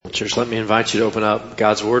Church, let me invite you to open up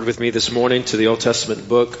God's Word with me this morning to the Old Testament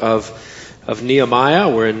book of Nehemiah.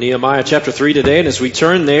 We're in Nehemiah chapter 3 today, and as we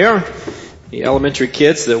turn there, the elementary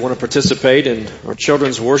kids that want to participate in our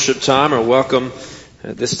children's worship time are welcome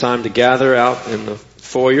at this time to gather out in the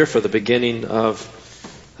foyer for the beginning of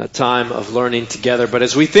a time of learning together. But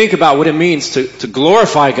as we think about what it means to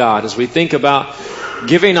glorify God, as we think about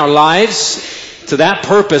giving our lives to that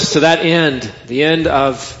purpose, to that end, the end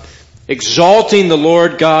of exalting the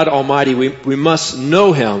Lord God Almighty, we must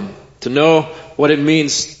know Him, to know what it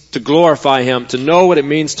means to glorify Him, to know what it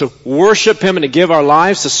means to worship Him and to give our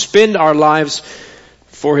lives, to spend our lives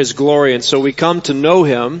for His glory. And so we come to know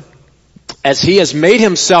Him as He has made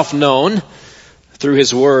Himself known through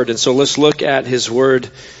His Word. And so let's look at His Word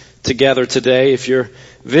together today. If you're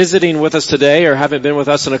visiting with us today or haven't been with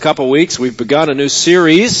us in a couple weeks, we've begun a new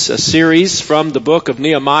series from the book of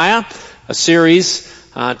Nehemiah, a series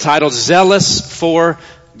titled Zealous for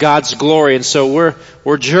God's Glory. And so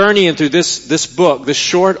we're journeying through this book, this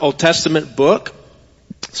short Old Testament book.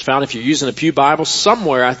 It's found, if you're using a Pew Bible,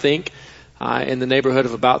 somewhere, I think, in the neighborhood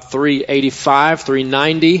of about 385,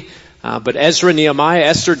 390. But Ezra, Nehemiah,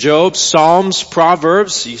 Esther, Job, Psalms,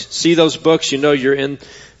 Proverbs, you see those books, you know you're in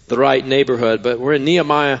the right neighborhood. But we're in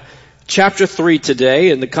Nehemiah chapter 3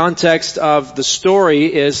 today, and the context of the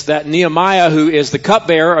story is that Nehemiah, who is the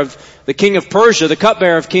cupbearer of the king of Persia, the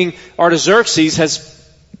cupbearer of King Artaxerxes, has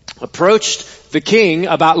approached the king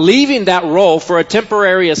about leaving that role for a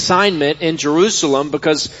temporary assignment in Jerusalem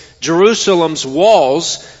because Jerusalem's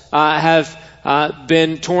walls have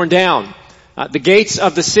been torn down. The gates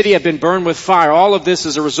of the city have been burned with fire. All of this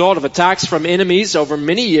is a result of attacks from enemies over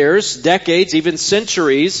many years, decades, even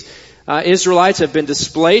centuries. Israelites have been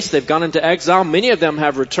displaced. They've gone into exile. Many of them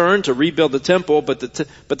have returned to rebuild the temple, but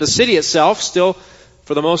the city itself still,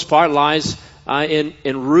 for the most part, lies in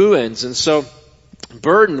ruins. And so,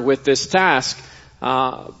 burdened with this task,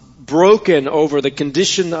 broken over the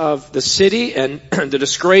condition of the city and the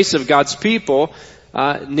disgrace of God's people,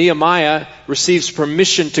 Nehemiah receives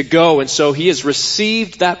permission to go. And so he has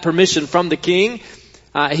received that permission from the king.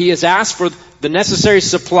 He has asked for the necessary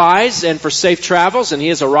supplies and for safe travels, and he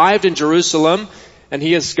has arrived in Jerusalem, and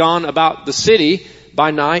he has gone about the city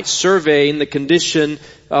by night surveying the condition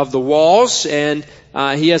of the walls, and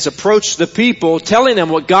he has approached the people telling them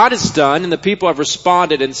what God has done, and the people have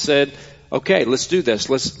responded and said, okay, let's do this.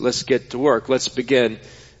 Let's get to work. Let's begin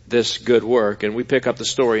this good work. And we pick up the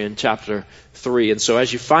story in chapter 3. And so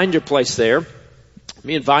as you find your place there, let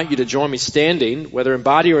me invite you to join me standing, whether in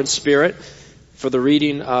body or in spirit, for the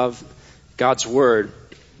reading of God's Word.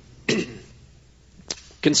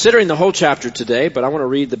 Considering the whole chapter today, but I want to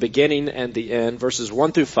read the beginning and the end, verses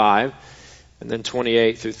 1 through 5, and then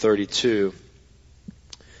 28 through 32.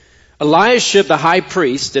 Eliashib the high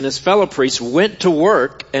priest and his fellow priests went to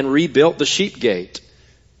work and rebuilt the sheep gate.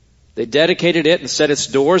 They dedicated it and set its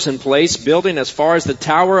doors in place, building as far as the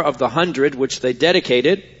Tower of the 100, which they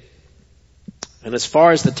dedicated, and as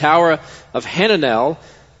far as the Tower of Hananel.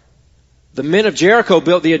 The men of Jericho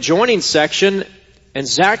built the adjoining section, and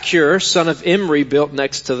Zacchur, son of Imri, built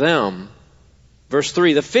next to them. Verse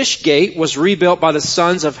 3, the fish gate was rebuilt by the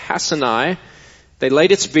sons of Hassanai. They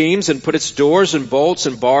laid its beams and put its doors and bolts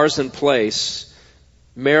and bars in place.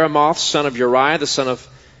 Meremoth, son of Uriah, the son of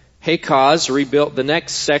Hakaz, rebuilt the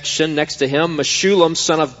next section. Next to him, Meshullam,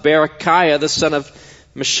 son of Berechiah, the son of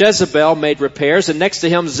Meshezabel, made repairs. And next to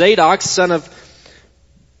him, Zadok, son of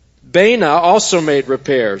Baana, also made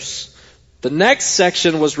repairs. The next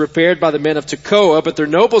section was repaired by the men of Tekoa, but their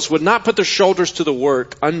nobles would not put their shoulders to the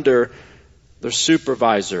work under their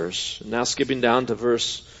supervisors. Now skipping down to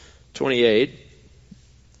verse 28.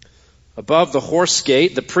 Above the horse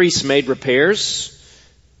gate, the priests made repairs,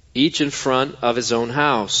 each in front of his own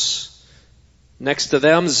house. Next to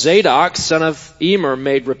them, Zadok, son of Emer,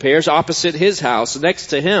 made repairs opposite his house. Next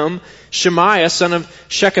to him, Shemaiah, son of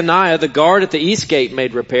Shechaniah, the guard at the east gate,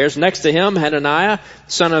 made repairs. Next to him, Hananiah,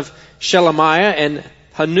 son of Shelemiah, and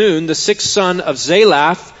Hanun, the sixth son of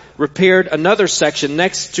Zalaph, repaired another section.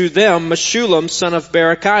 Next to them, Meshullam, son of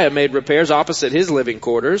Berechiah, made repairs opposite his living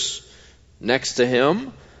quarters. Next to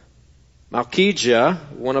him, Malchijah,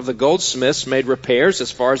 one of the goldsmiths, made repairs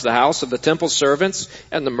as far as the house of the temple servants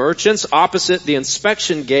and the merchants opposite the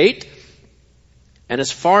inspection gate, and as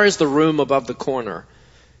far as the room above the corner.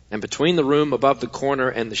 And between the room above the corner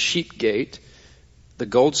and the sheep gate, the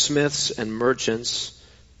goldsmiths and merchants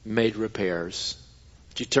made repairs.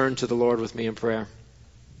 Would you turn to the Lord with me in prayer?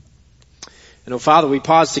 And, oh, Father, we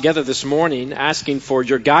pause together this morning asking for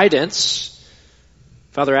your guidance.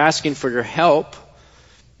 Father, asking for your help,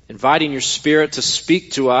 inviting your Spirit to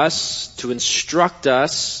speak to us, to instruct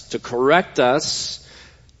us, to correct us,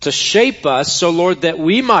 to shape us, so Lord, that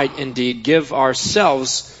we might indeed give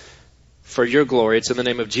ourselves for your glory. It's in the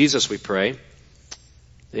name of Jesus we pray.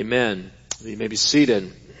 Amen. You may be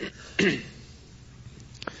seated.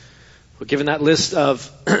 Well, given that list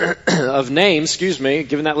of names,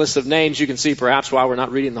 given that list of names, you can see perhaps why we're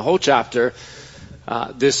not reading the whole chapter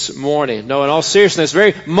this morning. No, in all seriousness,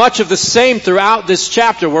 very much of the same throughout this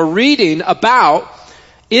chapter. We're reading about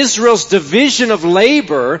Israel's division of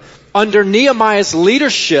labor under Nehemiah's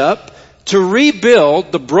leadership to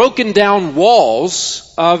rebuild the broken down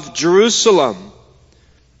walls of Jerusalem.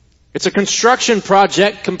 It's a construction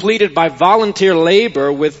project completed by volunteer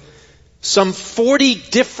labor with some 40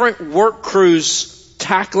 different work crews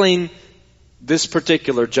tackling this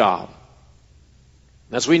particular job.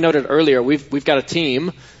 As we noted earlier, we've got a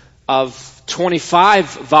team of 25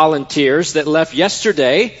 volunteers that left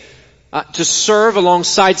yesterday to serve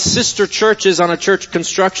alongside sister churches on a church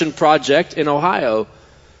construction project in Ohio.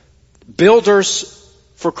 Builders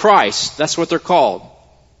for Christ, that's what they're called.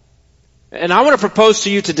 And I want to propose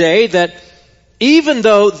to you today that even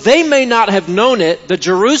though they may not have known it, the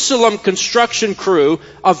Jerusalem construction crew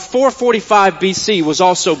of 445 BC was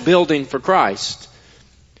also building for Christ.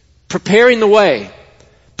 Preparing the way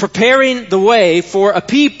for a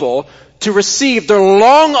people to receive their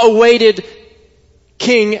long-awaited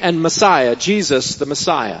King and Messiah, Jesus the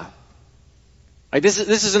Messiah. This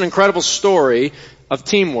is an incredible story of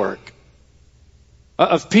teamwork,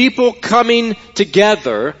 of people coming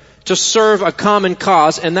together to serve a common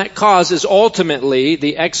cause, and that cause is ultimately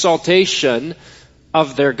the exaltation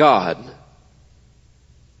of their God.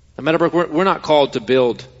 Now, Meadowbrook, we're not called to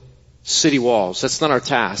build city walls. That's not our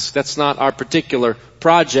task. That's not our particular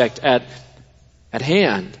project at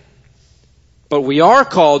hand. But we are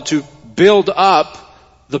called to build up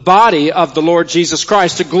the body of the Lord Jesus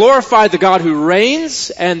Christ, to glorify the God who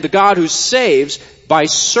reigns and the God who saves by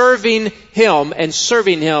serving Him and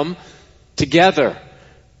serving Him together.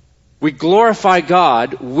 We glorify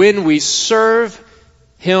God when we serve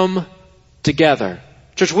Him together.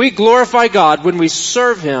 Church, we glorify God when we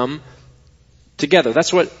serve Him together.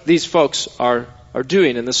 That's what these folks are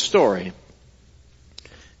doing in this story.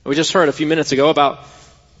 We just heard a few minutes ago about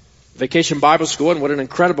Vacation Bible School and what an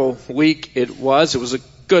incredible week it was. It was a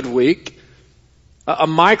good week. A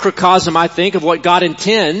microcosm, I think, of what God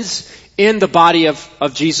intends in the body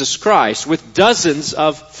of Jesus Christ, with dozens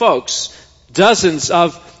of folks, dozens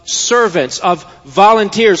of servants, of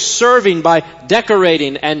volunteers serving by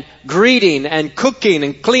decorating and greeting and cooking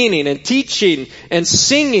and cleaning and teaching and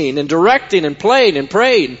singing and directing and playing and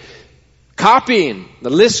praying, copying. The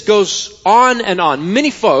list goes on and on. Many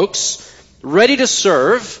folks ready to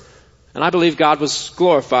serve, and I believe God was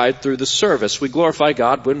glorified through the service. We glorify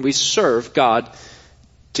God when we serve God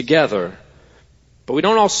together. But we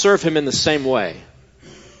don't all serve Him in the same way.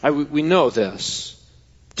 We know this.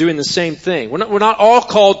 Doing the same thing. We're not all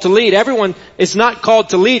called to lead. Everyone is not called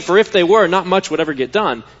to lead, for if they were, not much would ever get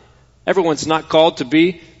done. Everyone's not called to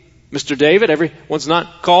be Mr. David. Everyone's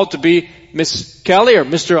not called to be Miss Kelly or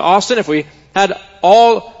Mr. Austin. If we had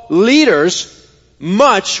all leaders,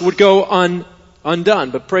 much would go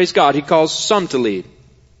undone. But praise God, He calls some to lead.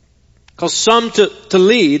 He calls some to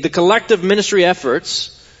lead the collective ministry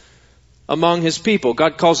efforts among His people.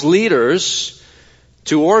 God calls leaders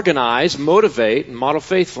to organize, motivate, and model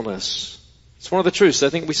faithfulness. It's one of the truths I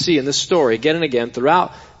think we see in this story again and again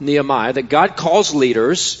throughout Nehemiah, that God calls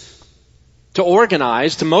leaders to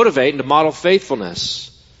organize, to motivate, and to model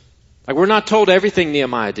faithfulness. Like, we're not told everything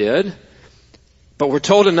Nehemiah did, but we're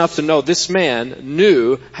told enough to know this man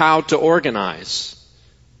knew how to organize.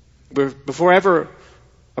 Before ever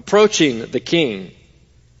approaching the king,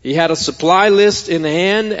 he had a supply list in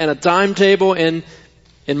hand and a timetable in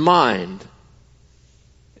mind.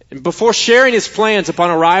 And before sharing his plans upon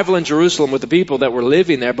arrival in Jerusalem with the people that were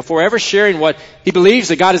living there, before ever sharing what he believes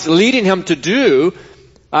that God is leading him to do,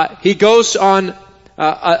 he goes on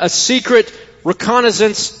a secret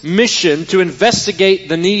reconnaissance mission to investigate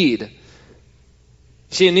the need.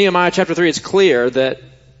 See, in Nehemiah chapter 3, it's clear that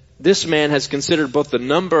this man has considered both the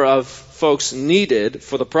number of folks needed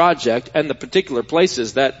for the project and the particular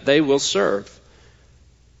places that they will serve.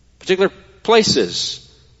 Particular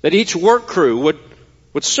places that each work crew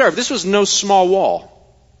would serve. This was no small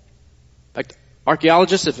wall. In fact,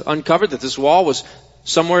 archaeologists have uncovered that this wall was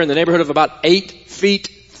somewhere in the neighborhood of about 8 feet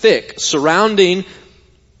thick, surrounding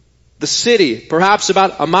the city, perhaps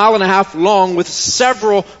about 1.5 miles long, with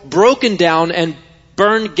several broken down and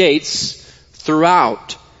burned gates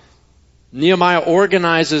throughout. Nehemiah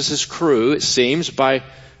organizes his crew, it seems, by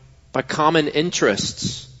common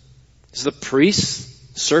interests. Is the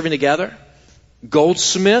priests serving together?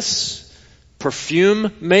 Goldsmiths?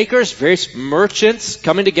 perfume makers, various merchants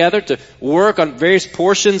coming together to work on various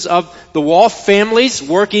portions of the wall, families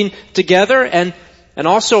working together, and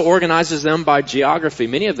also organizes them by geography.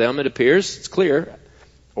 Many of them, it appears, it's clear,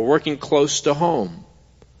 are working close to home,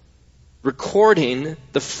 recording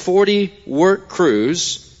the 40 work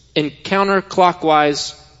crews in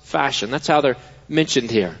counterclockwise fashion. That's how they're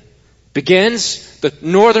mentioned here. Begins the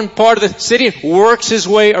northern part of the city, works his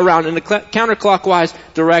way around in a counterclockwise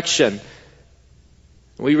direction.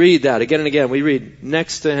 We read that again and again. We read,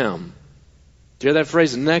 next to him. Do you hear that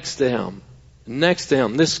phrase? Next to him. Next to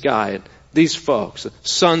him, this guy, and these folks, the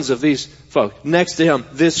sons of these folks. Next to him,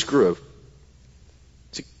 this group.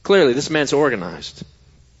 See, clearly, this man's organized.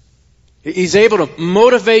 He's able to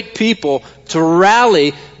motivate people to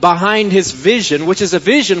rally behind his vision, which is a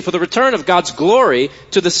vision for the return of God's glory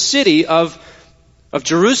to the city of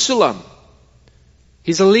Jerusalem.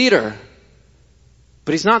 He's a leader.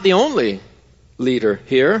 But he's not the only leader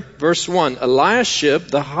here. Verse 1, Eliashib,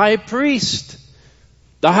 the high priest.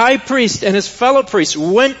 The high priest and his fellow priests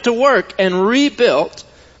went to work and rebuilt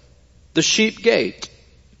the sheep gate.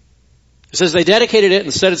 It says they dedicated it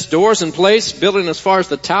and set its doors in place, building as far as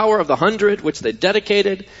the Tower of the 100, which they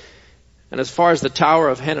dedicated, and as far as the Tower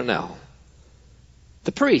of Hananel.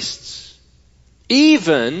 The priests,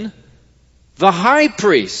 even the high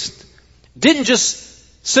priest, didn't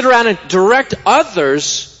just sit around and direct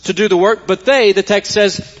others to do the work, but they, the text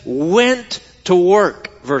says, went to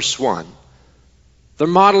work, verse 1. They're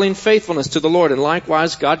modeling faithfulness to the Lord, and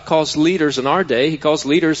likewise, God calls leaders in our day, He calls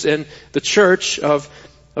leaders in the church of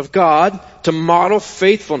God to model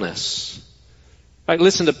faithfulness. Right,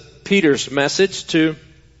 listen to Peter's message to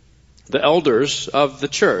the elders of the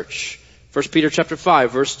church. 1 Peter chapter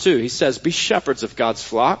 5, verse 2. He says, be shepherds of God's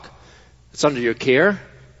flock. It's under your care.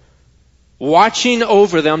 Watching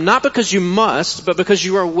over them, not because you must, but because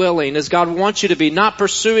you are willing, as God wants you to be, not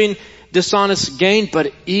pursuing dishonest gain,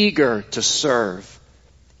 but eager to serve.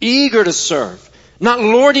 Eager to serve. Not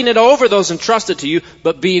lording it over those entrusted to you,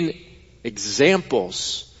 but being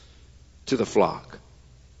examples to the flock.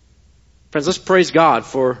 Friends, let's praise God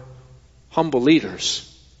for humble leaders.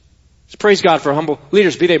 Let's praise God for humble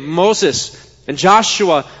leaders, be they Moses and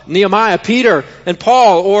Joshua, Nehemiah, Peter and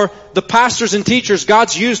Paul, or the pastors and teachers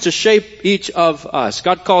God's used to shape each of us.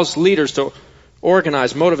 God calls leaders to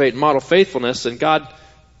organize, motivate, and model faithfulness, and God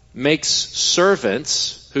makes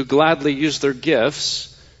servants who gladly use their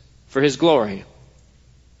gifts for His glory.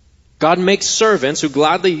 God makes servants who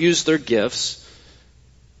gladly use their gifts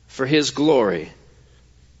for His glory.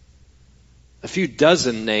 A few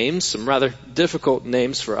dozen names, some rather difficult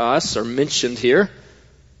names for us, are mentioned here.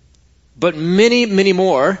 But many, many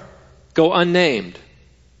more go unnamed.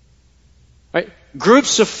 Right?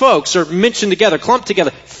 Groups of folks are mentioned together, clumped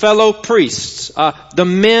together. Fellow priests, the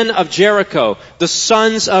men of Jericho, the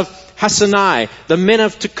sons of Hassanai, the men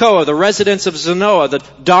of Tekoa, the residents of Zanoah, the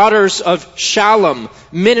daughters of Shalom,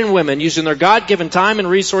 men and women using their God-given time and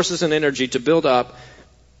resources and energy to build up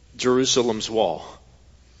Jerusalem's wall.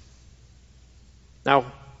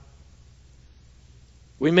 Now,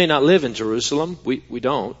 we may not live in Jerusalem. We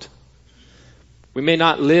don't. We may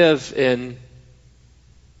not live in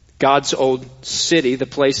God's old city, the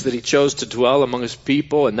place that He chose to dwell among His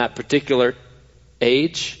people in that particular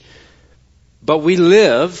age. But we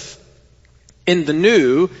live in the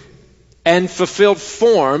new and fulfilled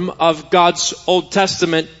form of God's Old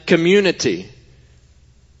Testament community.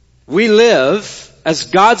 We live as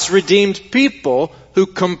God's redeemed people who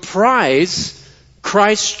comprise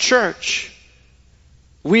Christ's church.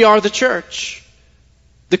 We are the church.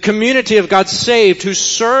 The community of God's saved who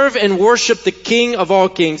serve and worship the King of all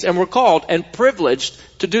kings, and we're called and privileged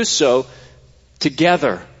to do so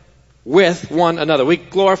together with one another. We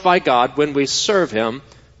glorify God when we serve Him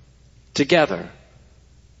together.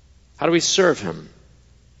 How do we serve Him?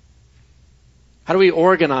 How do we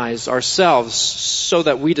organize ourselves so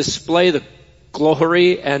that we display the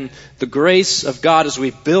glory and the grace of God as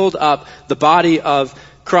we build up the body of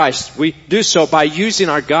Christ? We do so by using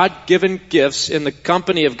our God-given gifts in the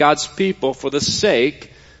company of God's people for the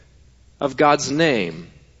sake of God's name.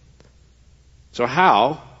 So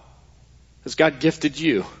how has God gifted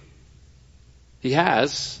you? He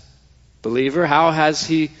has, believer. How has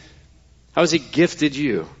He gifted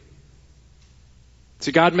you?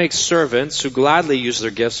 So God makes servants who gladly use their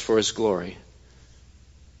gifts for His glory.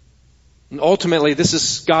 And ultimately, this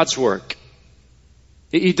is God's work.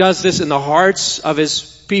 He does this in the hearts of His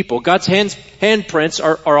people. God's handprints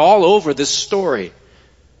are all over this story.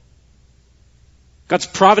 God's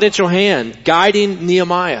providential hand guiding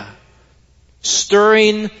Nehemiah,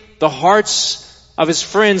 stirring the hearts of his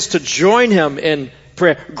friends to join him in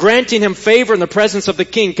prayer, granting him favor in the presence of the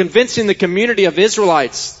king, convincing the community of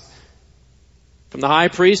Israelites, from the high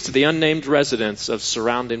priest to the unnamed residents of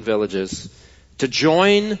surrounding villages, to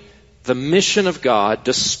join the mission of God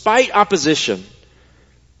despite opposition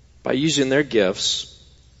by using their gifts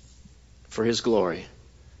for his glory.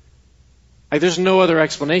 Like, there's no other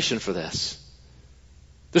explanation for this.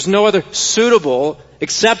 There's no other suitable,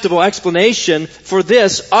 acceptable explanation for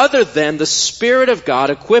this other than the Spirit of God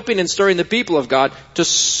equipping and stirring the people of God to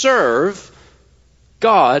serve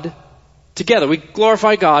God together. We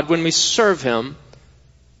glorify God when we serve him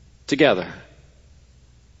together.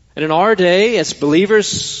 And in our day, as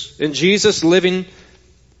believers in Jesus, living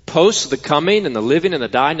post the coming and the living and the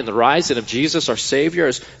dying and the rising of Jesus, our Savior,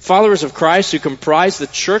 as followers of Christ who comprise the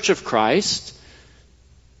church of Christ,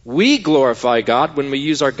 we glorify God when we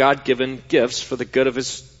use our God-given gifts for the good of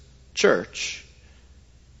his church.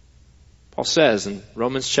 Paul says in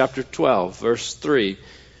Romans chapter 12, verse 3,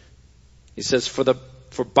 he says,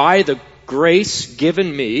 For by the grace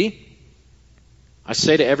given me, I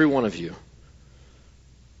say to every one of you,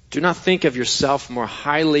 do not think of yourself more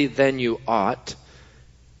highly than you ought,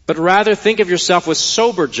 but rather think of yourself with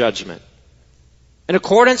sober judgment, in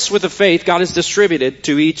accordance with the faith God has distributed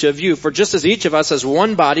to each of you. For just as each of us has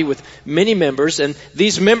one body with many members, and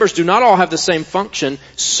these members do not all have the same function,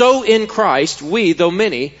 so in Christ we, though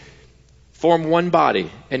many, form one body,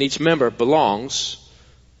 and each member belongs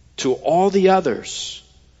to all the others.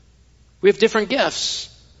 We have different gifts.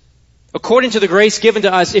 According to the grace given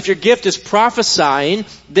to us, if your gift is prophesying,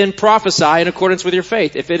 then prophesy in accordance with your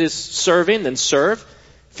faith. If it is serving, then serve.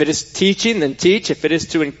 If it is teaching, then teach. If it is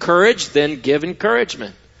to encourage, then give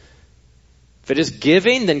encouragement. If it is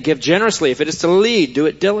giving, then give generously. If it is to lead, do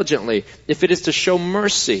it diligently. If it is to show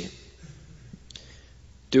mercy,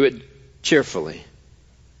 do it cheerfully.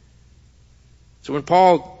 So when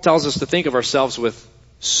Paul tells us to think of ourselves with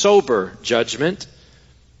sober judgment,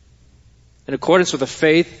 in accordance with the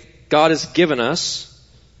faith God has given us,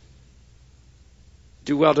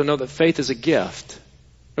 do well to know that faith is a gift.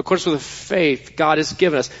 In accordance with the faith God has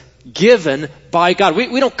given us, given by God.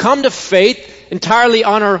 We don't come to faith entirely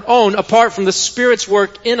on our own apart from the Spirit's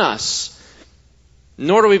work in us.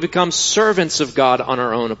 Nor do we become servants of God on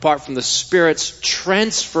our own apart from the Spirit's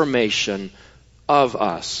transformation of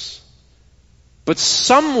us. But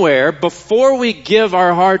somewhere before we give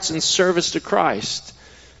our hearts in service to Christ,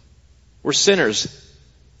 we're sinners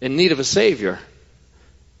in need of a Savior.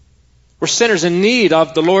 We're sinners in need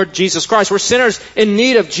of the Lord Jesus Christ. We're sinners in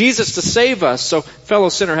need of Jesus to save us. So, fellow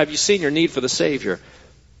sinner, have you seen your need for the Savior?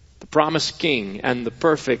 The promised King and the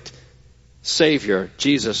perfect Savior,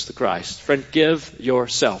 Jesus the Christ. Friend, give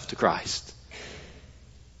yourself to Christ.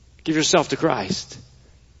 Give yourself to Christ.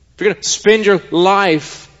 If you're going to spend your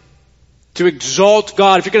life to exalt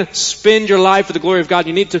God, if you're going to spend your life for the glory of God,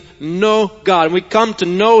 you need to know God. And we come to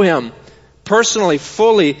know him personally,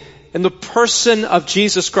 fully, in the person of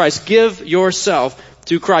Jesus Christ. Give yourself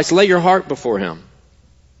to Christ. Lay your heart before him.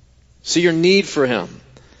 See your need for him.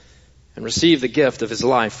 And receive the gift of his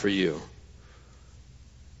life for you.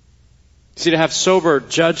 See, to have sober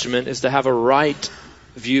judgment is to have a right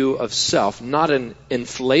view of self, not an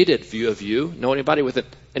inflated view of you. Know anybody with an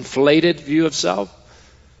inflated view of self?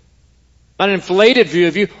 Not an inflated view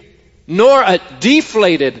of you, nor a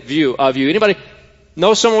deflated view of you. Anybody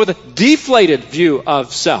know someone with a deflated view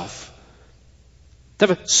of self? To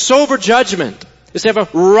have a sober judgment is to have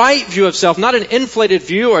a right view of self, not an inflated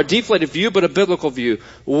view or a deflated view, but a biblical view.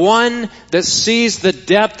 One that sees the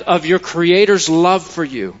depth of your Creator's love for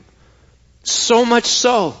you. So much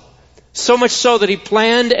so that he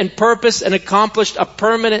planned and purposed and accomplished a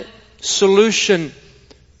permanent solution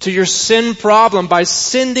to your sin problem by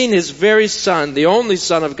sending his very Son, the only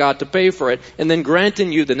Son of God, to pay for it, and then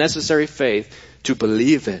granting you the necessary faith to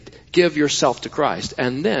believe it. Give yourself to Christ,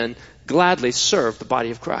 and then gladly serve the body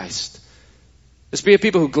of Christ. Let's be a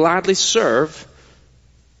people who gladly serve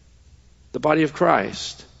the body of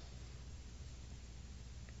Christ.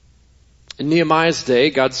 In Nehemiah's day,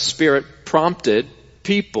 God's Spirit prompted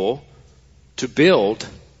people to build,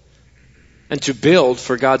 and to build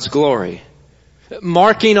for God's glory.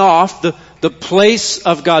 Marking off the place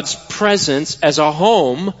of God's presence as a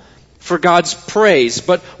home for God's praise.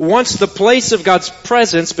 But once the place of God's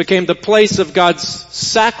presence became the place of God's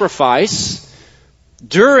sacrifice,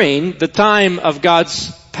 during the time of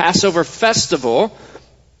God's Passover festival,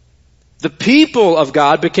 the people of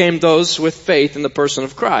God became those with faith in the person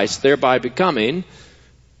of Christ, thereby becoming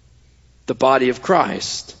the body of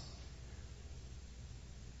Christ.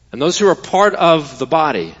 And those who are part of the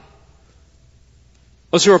body,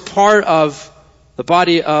 those who are part of the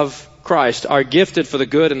body of Christ are gifted for the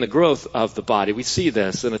good and the growth of the body. We see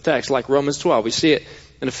this in a text like Romans 12. We see it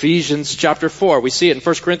in Ephesians chapter 4. We see it in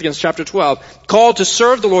 1 Corinthians chapter 12. Called to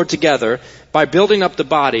serve the Lord together by building up the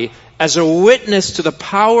body as a witness to the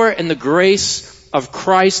power and the grace of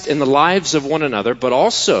Christ in the lives of one another, but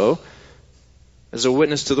also as a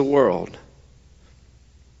witness to the world.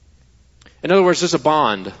 In other words, there's a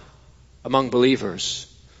bond among believers.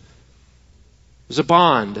 There's a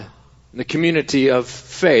bond in the community of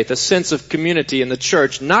faith, a sense of community in the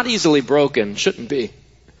church, not easily broken, shouldn't be.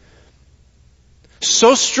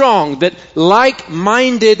 So strong that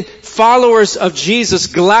like-minded followers of Jesus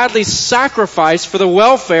gladly sacrifice for the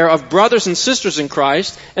welfare of brothers and sisters in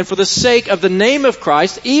Christ and for the sake of the name of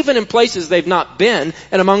Christ, even in places they've not been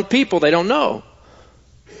and among people they don't know.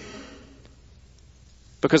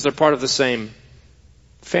 Because they're part of the same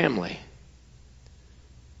family.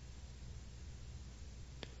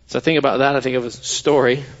 So I think about that. I think of a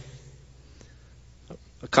story,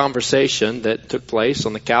 a conversation that took place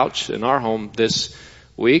on the couch in our home this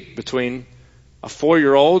week between a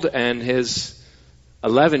 4-year-old and his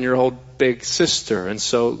 11-year-old big sister. And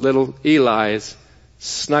so little Eli is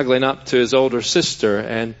snuggling up to his older sister,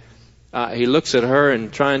 and he looks at her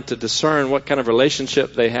and trying to discern what kind of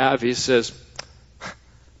relationship they have. He says,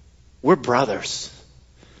 "We're brothers."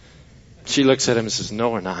 She looks at him and says, "No,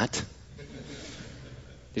 we're not."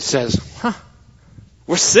 He says,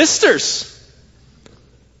 "We're sisters."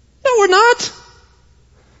 "No, we're not."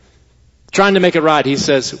 Trying to make it right, he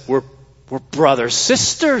says, we're brothers,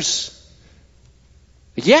 sisters."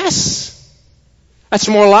 "Yes, that's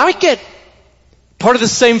more like it. Part of the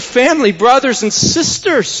same family, brothers and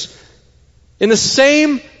sisters. In the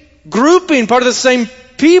same grouping, part of the same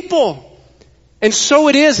people." And so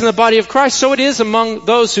it is in the body of Christ. So it is among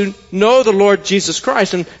those who know the Lord Jesus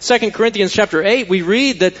Christ. In 2 Corinthians chapter 8, we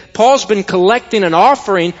read that Paul's been collecting an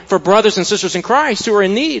offering for brothers and sisters in Christ who are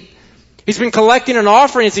in need. He's been collecting an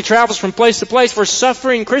offering as he travels from place to place for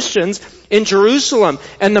suffering Christians in Jerusalem.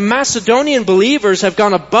 And the Macedonian believers have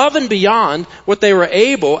gone above and beyond what they were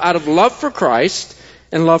able out of love for Christ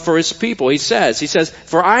and love for his people. He says,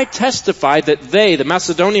 "For I testify that they, the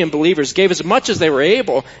Macedonian believers, gave as much as they were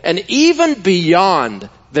able, and even beyond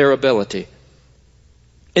their ability.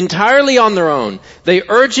 Entirely on their own, they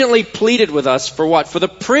urgently pleaded with us for what? For the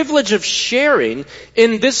privilege of sharing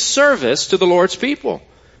in this service to the Lord's people.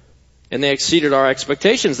 And they exceeded our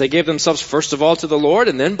expectations. They gave themselves first of all to the Lord,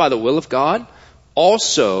 and then by the will of God,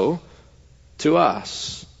 also to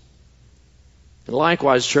us." And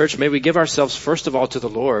likewise, church, may we give ourselves first of all to the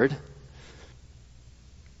Lord.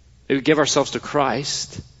 May we give ourselves to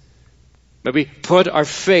Christ. May we put our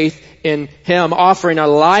faith in Him, offering our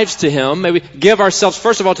lives to Him. May we give ourselves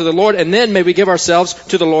first of all to the Lord, and then may we give ourselves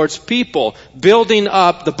to the Lord's people, building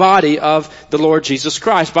up the body of the Lord Jesus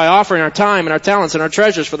Christ by offering our time and our talents and our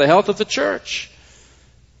treasures for the health of the church.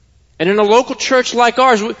 And in a local church like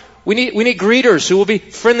ours, we need greeters who will be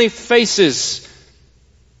friendly faces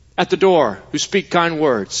at the door, who speak kind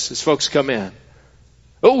words as folks come in.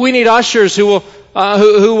 We need ushers who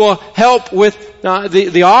will help with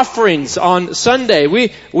the offerings on Sunday.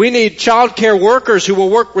 We need child care workers who will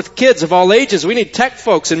work with kids of all ages. We need tech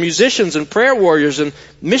folks and musicians and prayer warriors and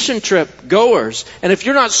mission trip goers. And if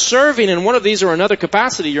you're not serving in one of these or another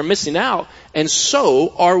capacity, you're missing out. And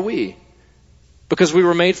so are we. Because we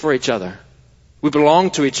were made for each other. We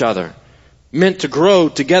belong to each other. Meant to grow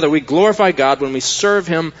together. We glorify God when we serve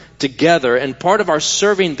Him together. And part of our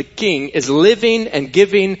serving the King is living and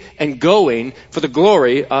giving and going for the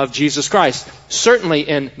glory of Jesus Christ. Certainly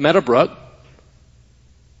in Meadowbrook.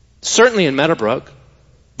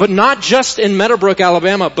 But not just in Meadowbrook,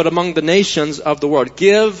 Alabama, but among the nations of the world.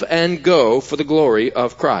 Give and go for the glory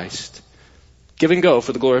of Christ. Give and go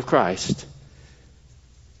for the glory of Christ.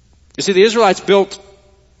 You see, the Israelites built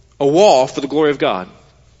a wall for the glory of God.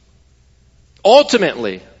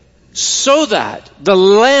 Ultimately, so that the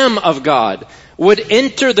Lamb of God would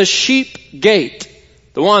enter the sheep gate,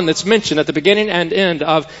 the one that's mentioned at the beginning and end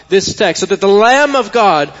of this text, so that the Lamb of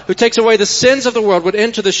God who takes away the sins of the world would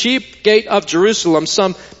enter the sheep gate of Jerusalem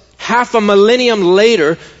some half a millennium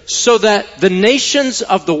later, so that the nations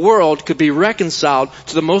of the world could be reconciled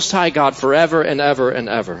to the Most High God forever and ever and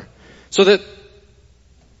ever. So that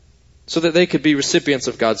they could be recipients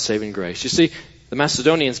of God's saving grace. You see, the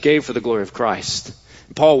Macedonians gave for the glory of Christ.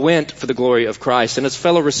 Paul went for the glory of Christ. And as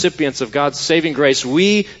fellow recipients of God's saving grace,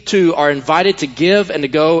 we too are invited to give and to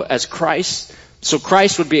go as Christ. So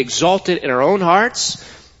Christ would be exalted in our own hearts,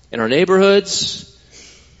 in our neighborhoods,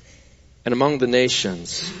 and among the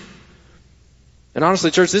nations. And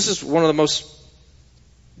honestly, church, this is one of the most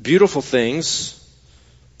beautiful things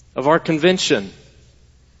of our convention.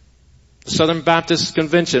 The Southern Baptist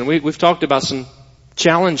Convention. We've talked about some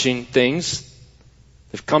challenging things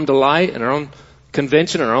that have come to light in our own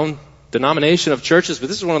convention, our own denomination of churches, but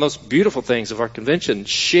this is one of those beautiful things of our convention.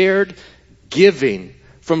 Shared giving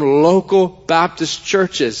from local Baptist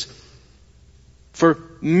churches for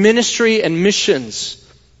ministry and missions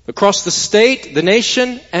across the state, the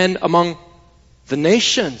nation, and among the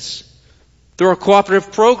nations through our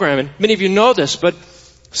cooperative program. And many of you know this, but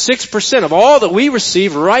 6% of all that we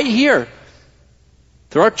receive right here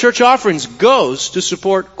through our church offerings goes to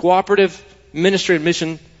support cooperative ministry and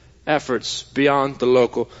mission efforts beyond the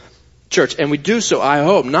local church. And we do so, I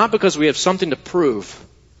hope, not because we have something to prove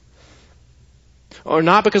or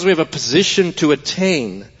not because we have a position to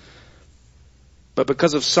attain, but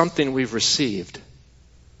because of something we've received.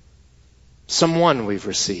 Someone we've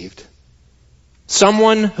received.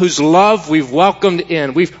 Someone whose love we've welcomed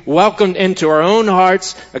in. We've welcomed into our own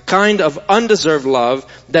hearts a kind of undeserved love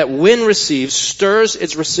that when received stirs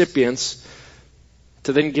its recipients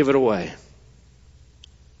to then give it away.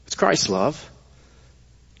 It's Christ's love.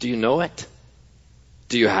 Do you know it?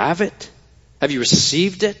 Do you have it? Have you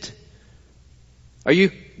received it? Are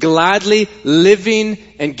you gladly living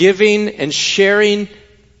and giving and sharing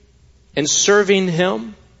and serving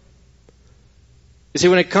Him? You see,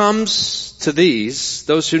 when it comes to these,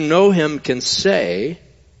 those who know Him can say,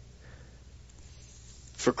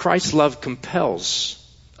 for Christ's love compels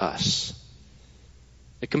us.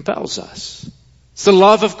 It compels us. It's the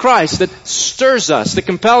love of Christ that stirs us, that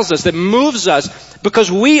compels us, that moves us,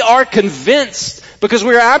 because we are convinced, because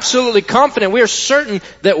we are absolutely confident, we are certain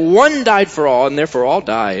that one died for all, and therefore all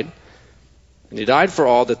died. And He died for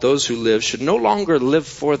all, that those who live should no longer live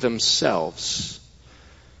for themselves,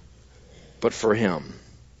 but for Him.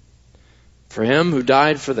 For Him who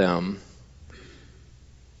died for them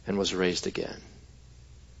and was raised again.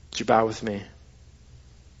 Would you bow with me?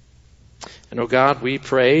 And oh God, we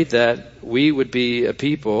pray that we would be a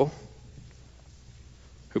people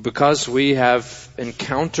who, because we have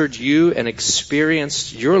encountered You and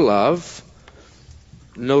experienced Your love,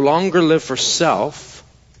 no longer live for self,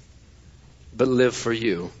 but live for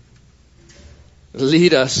You.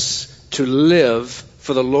 Lead us to live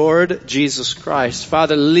for the Lord Jesus Christ.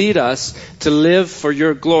 Father, lead us to live for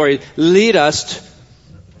Your glory. Lead us,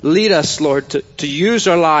 Lord, to use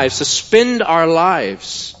our lives, to spend our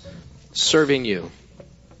lives serving You.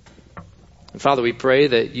 And Father, we pray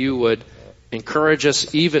that You would encourage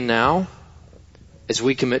us even now as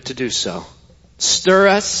we commit to do so. Stir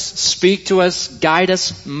us, speak to us, guide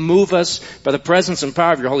us, move us by the presence and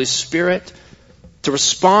power of Your Holy Spirit to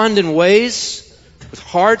respond in ways with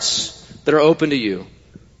hearts that are open to You,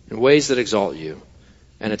 in ways that exalt You.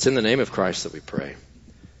 And it's in the name of Christ that we pray.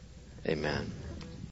 Amen.